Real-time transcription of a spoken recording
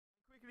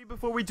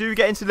Before we do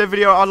get into the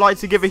video, I'd like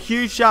to give a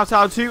huge shout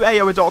out to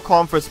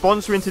AOA.com for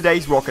sponsoring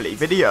today's Rocket League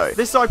video.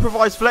 This site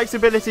provides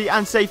flexibility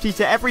and safety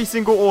to every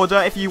single order.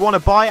 If you want to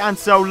buy and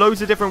sell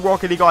loads of different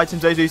Rocket League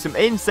items, they do some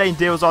insane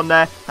deals on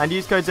there, and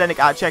use code Zenic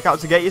at checkout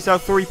to get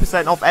yourself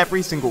 3% off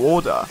every single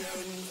order.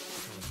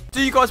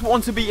 Do you guys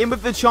want to be in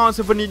with the chance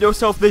of winning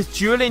yourself this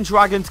Dueling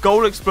Dragons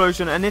goal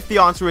explosion? And if the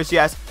answer is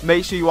yes,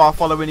 make sure you are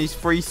following these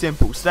 3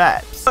 simple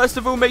steps. First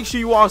of all, make sure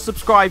you are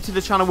subscribed to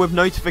the channel with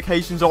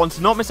notifications on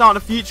to not miss out on a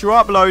future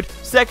upload.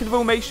 Second of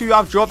all, make sure you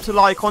have dropped a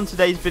like on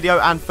today's video.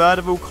 And third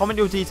of all, comment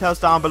your details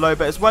down below.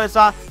 But as well as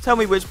that, tell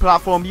me which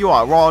platform you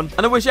are on.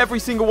 And I wish every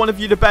single one of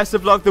you the best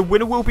of luck. The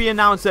winner will be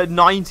announced at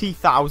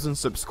 90,000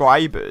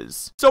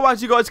 subscribers. So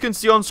as you guys can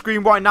see on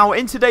screen right now,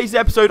 in today's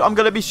episode, I'm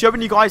going to be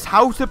showing you guys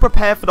how to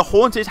prepare for the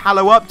Haunted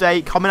Hallows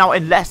update coming out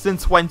in less than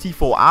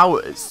 24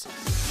 hours.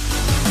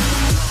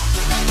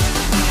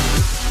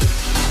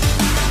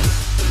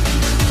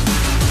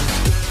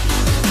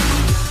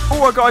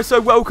 Alright guys, so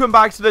welcome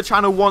back to the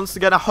channel once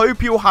again. I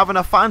hope you're having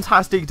a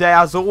fantastic day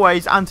as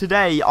always, and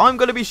today I'm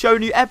going to be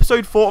showing you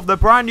episode 4 of the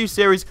brand new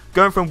series,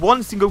 going from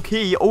one single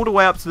key all the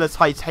way up to the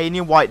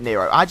titanium white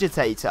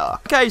Neuro-Agitator.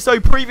 Okay, so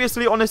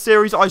previously on the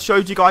series I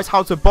showed you guys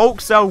how to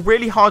bulk sell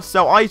really hard to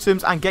sell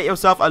items and get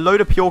yourself a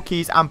load of pure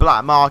keys and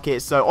black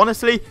markets. So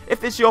honestly, if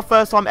this is your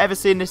first time ever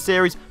seeing this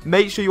series,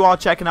 make sure you are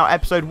checking out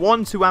episode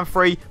 1, 2 and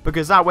 3,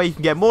 because that way you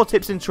can get more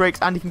tips and tricks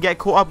and you can get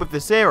caught up with the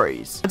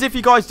series. And if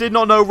you guys did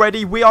not know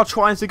already, we are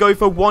trying to go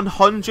for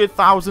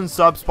 100,000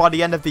 subs by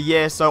the end of the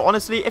year. So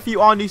honestly, if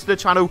you are new to the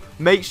channel,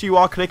 make sure you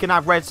are clicking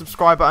that red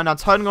subscribe button and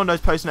turning on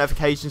those post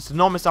notifications to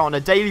not miss out on a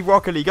daily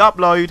Rocket League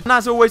upload. And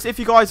as always, if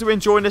you guys are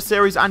enjoying the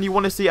series and you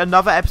want to see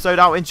another episode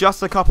out in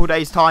just a couple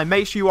days time,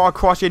 make sure you are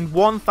crushing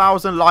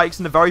 1,000 likes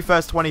in the very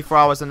first 24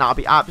 hours, and that'll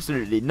be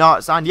absolutely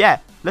nuts. And yeah,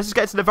 let's just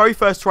get to the very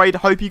first trade.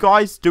 Hope you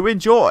guys do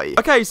enjoy.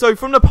 Okay, so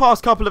from the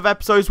past couple of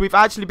episodes, we've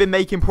actually been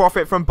making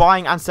profit from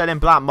buying and selling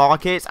black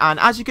markets. And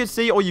as you can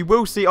see, or you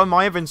will see on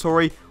my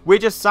inventory, we're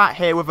just sat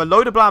here with a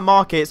load of black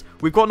markets.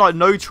 We've got like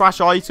no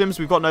trash items.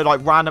 We've got no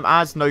like random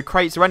ads, no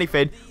crates or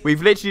anything.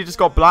 We've literally just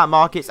got black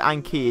markets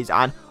and keys.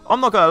 And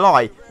I'm not going to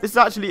lie, this is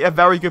actually a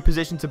very good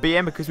position to be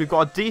in because we've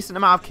got a decent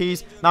amount of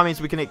keys. That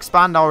means we can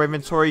expand our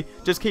inventory,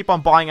 just keep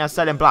on buying and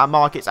selling black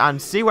markets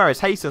and see where it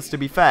takes us, to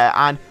be fair.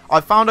 And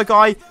I found a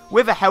guy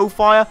with a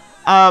Hellfire.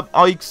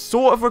 I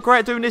sort of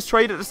regret doing this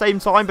trade at the same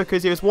time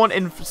because he was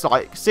wanting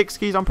like 6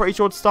 keys, I'm pretty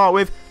sure, to start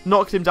with.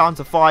 Knocked him down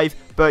to 5,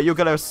 but you're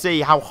going to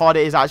see how hard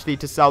it is actually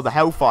to sell the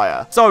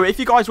Hellfire. So if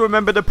you guys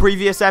remember the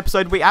previous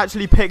episode, we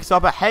actually picked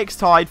up a Hex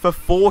Tide for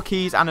 4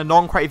 keys and a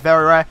non-crate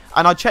very rare,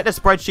 and I checked the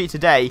spreadsheet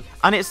today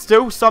and it's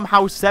still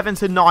somehow 7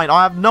 to 9.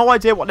 I have no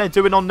idea what they're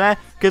doing on there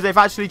because they've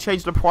actually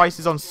changed the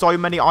prices on so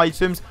many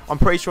items. I'm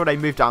pretty sure they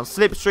moved down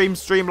Slipstream,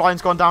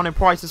 Streamline's gone down in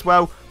price as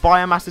well,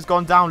 Biomass has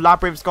gone down,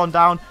 Labyrinth's gone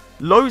down.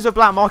 Loads of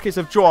black markets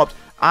have dropped,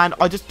 and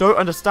I just don't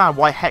understand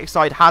why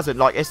Hexside hasn't.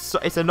 Like,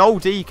 it's an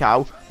old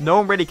decal, no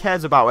one really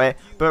cares about it,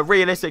 but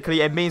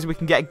realistically it means we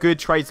can get good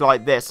trades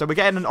like this. So we're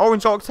getting an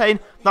orange octane,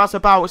 that's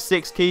about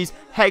 6 keys,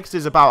 Hex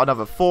is about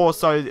another 4,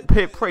 so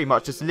pretty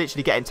much just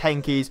literally getting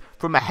 10 keys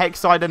from a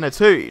Hexside and a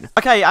Toon.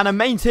 Okay, and a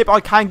main tip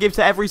I can give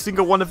to every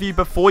single one of you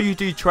before you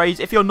do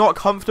trades: if you're not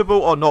comfortable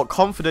or not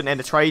confident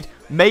in a trade,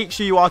 make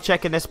sure you are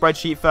checking this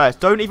spreadsheet first.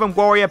 Don't even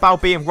worry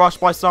about being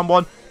rushed by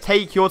someone.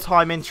 Take your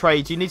time in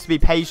trades. You need to be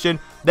patient.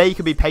 They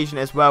can be patient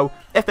as well.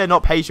 If they're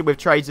not patient with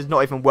trades, it's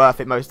not even worth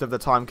it most of the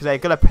time because they're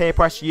going to peer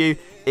pressure you.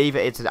 Either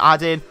it's an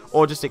add-in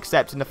or just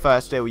accepting the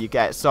first deal you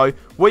get. So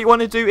what you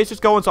want to do is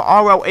just go onto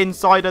RL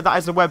Insider. That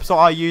is the website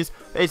I use.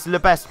 It's the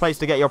best place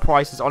to get your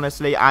prices,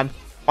 honestly. And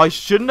I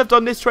shouldn't have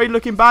done this trade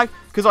looking back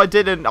because I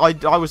didn't.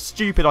 I was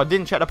stupid. I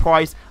didn't check the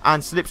price,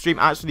 and Slipstream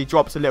actually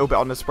drops a little bit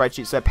on the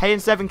spreadsheet. So paying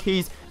 7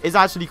 keys is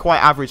actually quite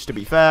average, to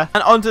be fair.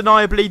 And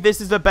undeniably, this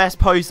is the best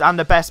post and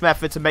the best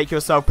method to make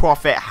yourself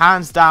profit,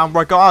 hands down.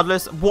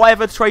 Regardless,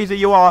 whatever trader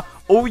you are,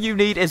 all you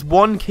need is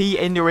 1 key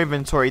in your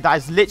inventory. That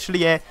is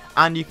literally it,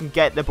 and you can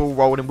get the ball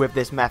rolling with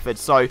this method.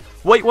 So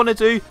what you want to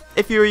do,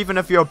 if you're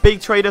a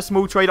big trader,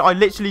 small trader, I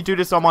literally do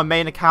this on my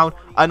main account,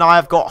 and I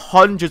have got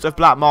hundreds of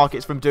black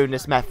markets from doing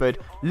this method,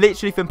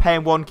 literally from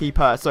paying 1 key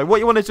per. So what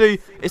you want to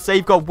do is say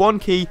you've got 1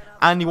 key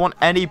and you want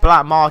any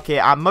black market,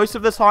 and most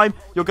of the time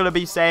you're going to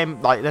be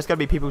saying, like, there's going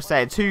to be people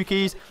saying 2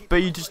 keys, but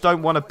you just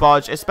don't want to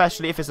budge,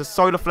 especially if it's a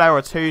solar flare or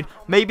a Toon.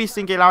 Maybe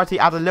Singularity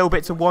add a little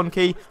bit to 1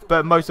 key,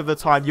 but most of the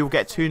time you'll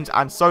get Toons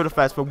and solar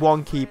flares for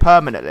 1 key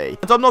permanently.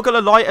 And I'm not going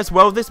to lie as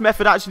well, this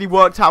method actually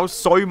worked out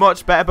so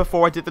much better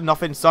before I did the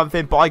nothing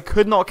something, but I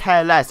could not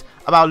care less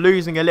about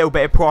losing a little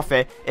bit of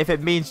profit if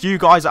it means you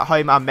guys at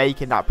home are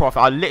making that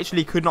profit. I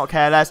literally could not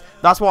care less.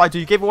 That's why I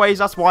do giveaways.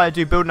 That's why I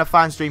do building a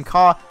fan's dream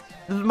car.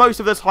 Most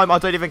of the time I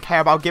don't even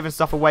care about giving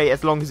stuff away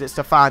as long as it's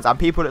to fans and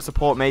people that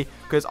support me,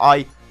 because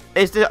I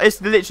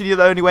it's literally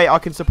the only way I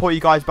can support you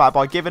guys back,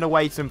 by giving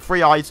away some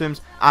free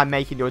items and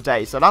making your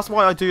day. So that's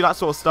why I do that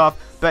sort of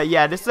stuff. But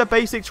yeah, this is a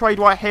basic trade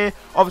right here.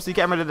 Obviously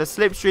getting rid of the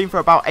slipstream for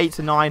about 8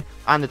 to 9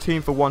 and the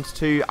tune for 1 to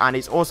 2, and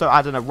he's also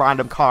adding a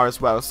random car as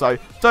well. So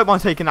don't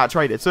mind taking that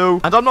trade at all.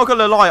 And I'm not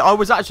gonna lie, I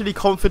was actually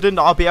confident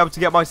that I'll be able to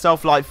get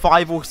myself like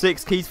 5 or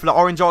 6 keys for the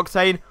orange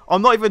octane.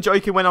 I'm not even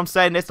joking when I'm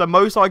saying this. The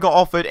most I got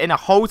offered in a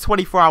whole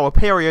 24-hour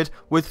period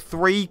with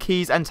 3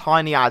 keys and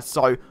tiny ads.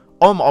 So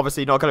I'm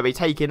obviously not going to be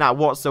taking that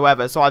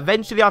whatsoever. So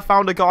eventually I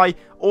found a guy.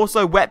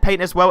 Also, wet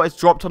paint as well has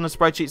dropped on the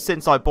spreadsheet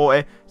since I bought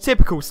it.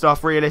 Typical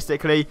stuff,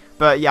 realistically.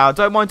 But yeah, I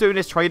don't mind doing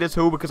this trade at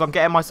all, because I'm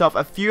getting myself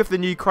a few of the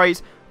new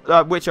crates,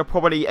 which are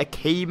probably a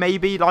key,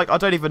 maybe. Like, I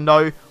don't even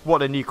know what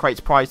the new crates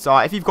price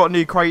are. If you've got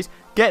new crates,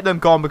 get them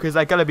gone, because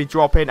they're going to be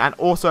dropping. And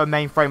also a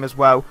mainframe as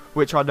well,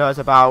 which I know is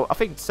about, I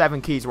think, 7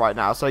 keys right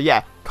now. So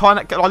yeah, I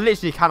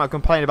literally cannot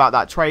complain about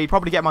that trade.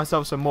 Probably get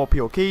myself some more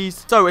pure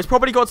keys. So it's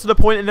probably got to the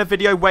point in the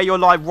video where you're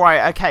like,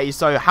 right, okay,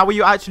 so how are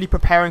you actually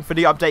preparing for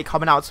the update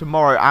coming out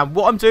tomorrow? And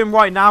what I'm doing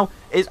right now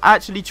is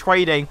actually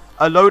trading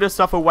a load of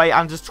stuff away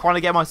and just trying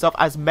to get myself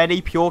as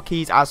many pure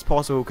keys as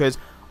possible, because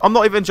I'm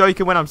not even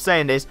joking when I'm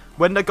saying this.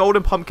 When the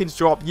golden pumpkins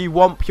drop, you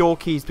want pure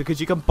keys,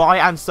 because you can buy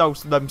and sell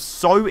them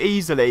so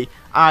easily,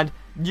 and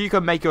you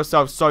can make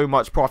yourself so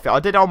much profit.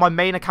 I did it on my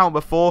main account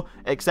before,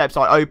 except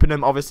I opened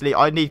them. Obviously,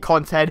 I need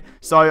content,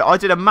 so I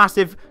did a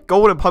massive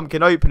golden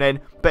pumpkin opening.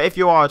 But if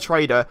you are a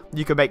trader,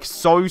 you can make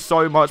so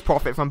much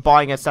profit from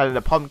buying and selling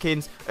the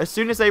pumpkins. As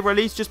soon as they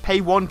release, just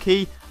pay 1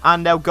 key,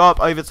 and they'll go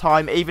up over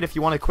time. Even if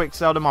you want to quick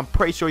sell them, I'm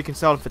pretty sure you can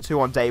sell them for 2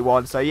 on day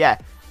 1. So yeah,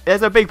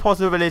 there's a big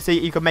possibility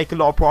you can make a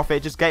lot of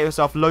profit. Just get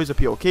yourself loads of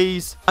pure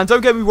keys. And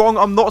don't get me wrong,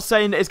 I'm not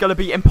saying it's going to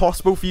be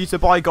impossible for you to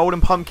buy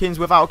golden pumpkins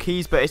without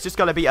keys, but it's just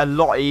going to be a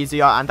lot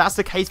easier. And that's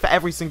the case for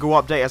every single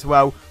update as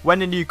well. When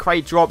the new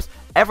crate drops,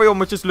 everyone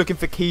was just looking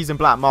for keys in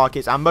black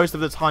markets, and most of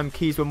the time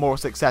keys were more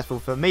successful,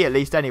 for me at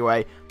least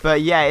anyway.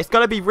 But yeah, it's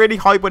going to be really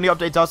hype when the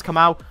update does come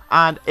out.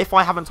 And if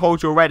I haven't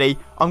told you already,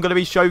 I'm going to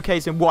be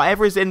showcasing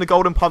whatever is in the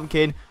golden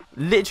pumpkin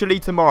literally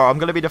tomorrow. I'm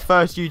going to be the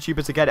first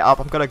YouTuber to get it up.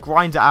 I'm going to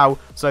grind it out,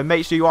 so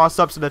make sure you are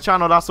subs to the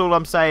channel. That's all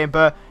I'm saying.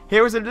 But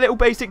here is a little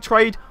basic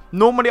trade.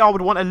 Normally I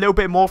would want a little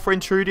bit more for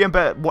Intrudium,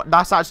 but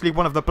that's actually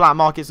one of the black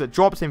markets that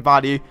drops in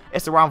value.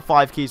 It's around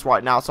 5 keys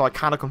right now, so I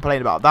cannot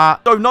complain about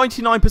that. So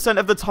 99%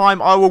 of the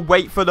time I will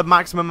wait for the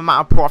maximum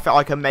amount of profit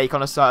I can make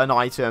on a certain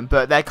item,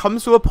 but there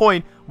comes to a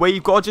point where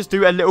you've got to just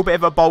do a little bit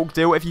of a bulk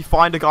deal if you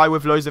find a guy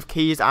with loads of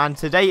keys. And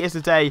today is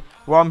the day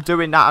where I'm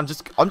doing that.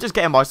 I'm just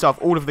getting myself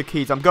all of the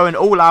keys. I'm going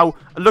all out.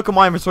 Look at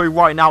my inventory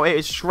right now. It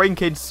is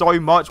shrinking so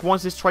much.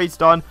 Once this trade's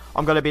done,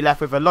 I'm going to be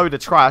left with a load of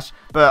trash,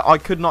 but I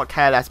could not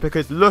care less,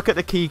 because look at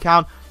the key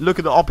count. Look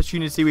at the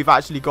opportunity we've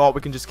actually got.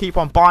 We can just keep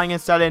on buying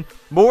and selling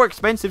more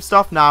expensive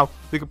stuff now.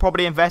 We could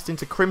probably invest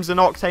into Crimson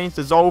Octanes,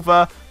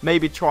 Dissolver,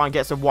 maybe try and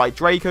get some White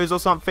Dracos or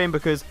something,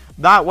 because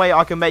that way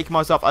I can make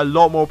myself a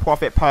lot more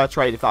profit per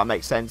trade, if that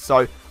makes sense.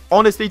 So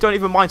honestly, don't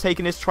even mind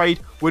taking this trade.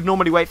 Would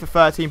normally wait for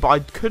 13, but I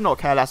could not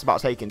care less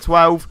about taking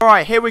 12.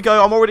 Alright, here we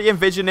go. I'm already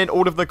envisioning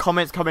all of the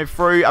comments coming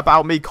through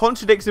about me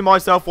contradicting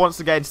myself once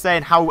again,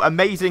 saying how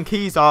amazing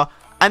keys are,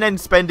 and then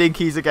spending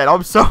keys again.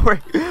 I'm sorry,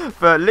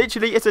 but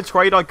literally it's a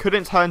trade I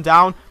couldn't turn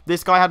down.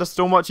 This guy had a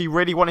Stormwatch. He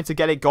really wanted to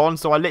get it gone,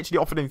 so I literally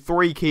offered him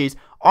 3 keys.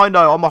 I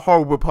know I'm a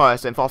horrible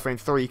person for offering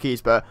 3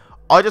 keys, but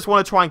I just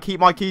want to try and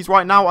keep my keys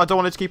right now. I don't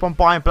want to keep on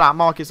buying black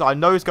markets that I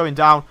know is going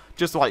down,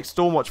 just like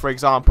Stormwatch, for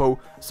example.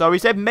 So he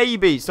said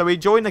maybe. So he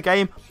joined the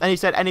game, and he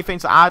said anything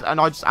to add,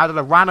 and I just added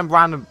a random,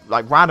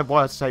 what did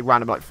I say,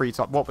 random, like 3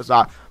 times. What was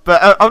that?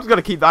 But I'm just going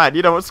to keep that in.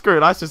 You know what? Screw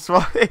it. That's just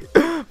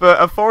fine. But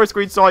a Forest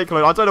Green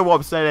Cyclone, I don't know what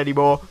I'm saying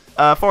anymore.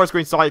 Forest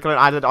Green Cyclone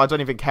added. I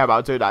don't even care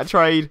about doing that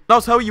trade. And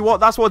I'll tell you what,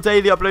 that's what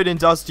daily uploading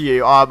does to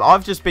you.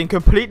 I've just been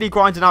completely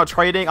grinding out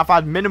trading. I've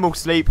had minimal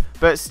sleep,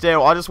 but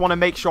still, I just want to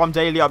make sure I'm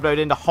daily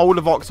uploading the whole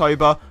of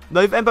October.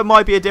 November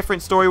might be a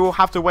different story. We'll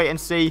have to wait and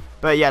see.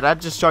 But yeah, that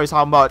just shows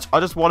how much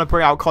I just want to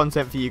bring out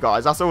content for you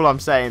guys. That's all I'm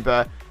saying.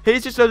 But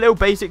here's just a little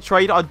basic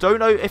trade. I don't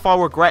know if I'll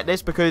regret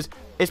this, because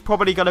it's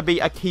probably going to be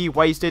a key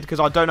wasted, because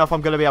I don't know if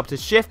I'm going to be able to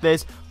shift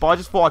this. But I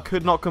just thought I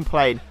could not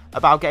complain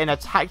about getting a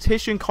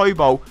Tactician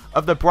Cobalt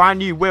of the brand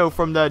new wheel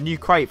from the new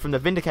crate, from the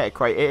Vindicator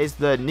crate. It is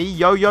the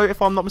Yo-Yo,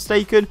 if I'm not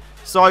mistaken.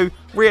 So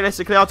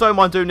realistically, I don't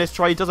mind doing this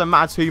trade. Doesn't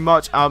matter too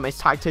much. It's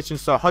Tactician,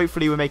 so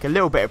hopefully we make a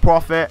little bit of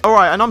profit.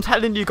 Alright, and I'm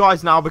telling you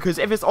guys now, because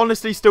if it's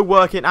honestly still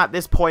working at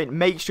this point,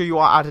 make sure you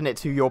are adding it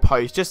to your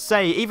post. Just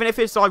say, even if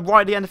it's like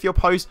right at the end of your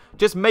post,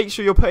 just make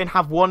sure you're putting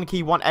have 1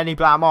 key, want any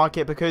black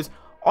market, because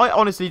I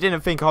honestly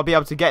didn't think I'd be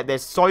able to get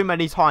this so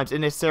many times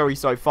in this series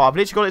so far. I've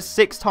literally got it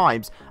 6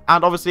 times.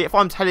 And obviously, if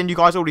I'm telling you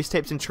guys all these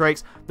tips and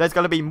tricks, there's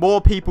going to be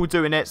more people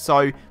doing it.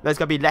 So there's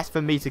going to be less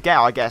for me to get,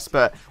 I guess.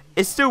 But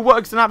it still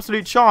works an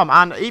absolute charm.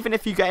 And even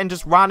if you get in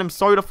just random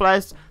soda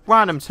flares,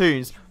 random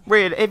tunes,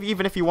 really,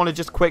 even if you want to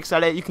just quick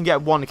sell it, you can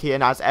get 1 key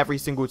and as every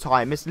single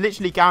time. It's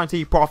literally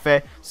guaranteed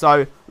profit.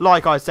 So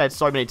like I said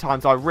so many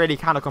times, I really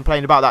cannot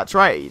complain about that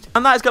trade.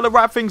 And that is going to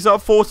wrap things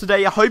up for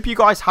today. I hope you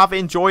guys have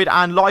enjoyed,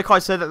 and like I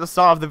said at the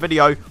start of the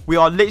video, we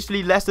are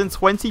literally less than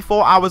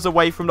 24 hours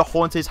away from the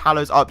Haunted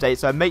Hallows update,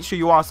 so make sure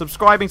you are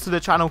subscribing to the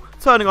channel,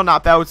 turning on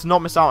that bell to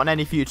not miss out on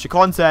any future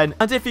content.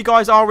 And if you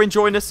guys are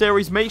enjoying the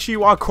series, make sure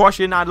you are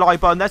crushing that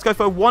like button. Let's go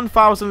for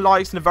 1,000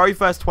 likes in the very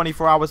first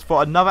 24 hours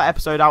for another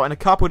episode out in a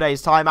couple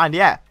days time, and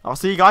yeah, I'll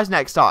see you guys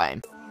next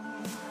time.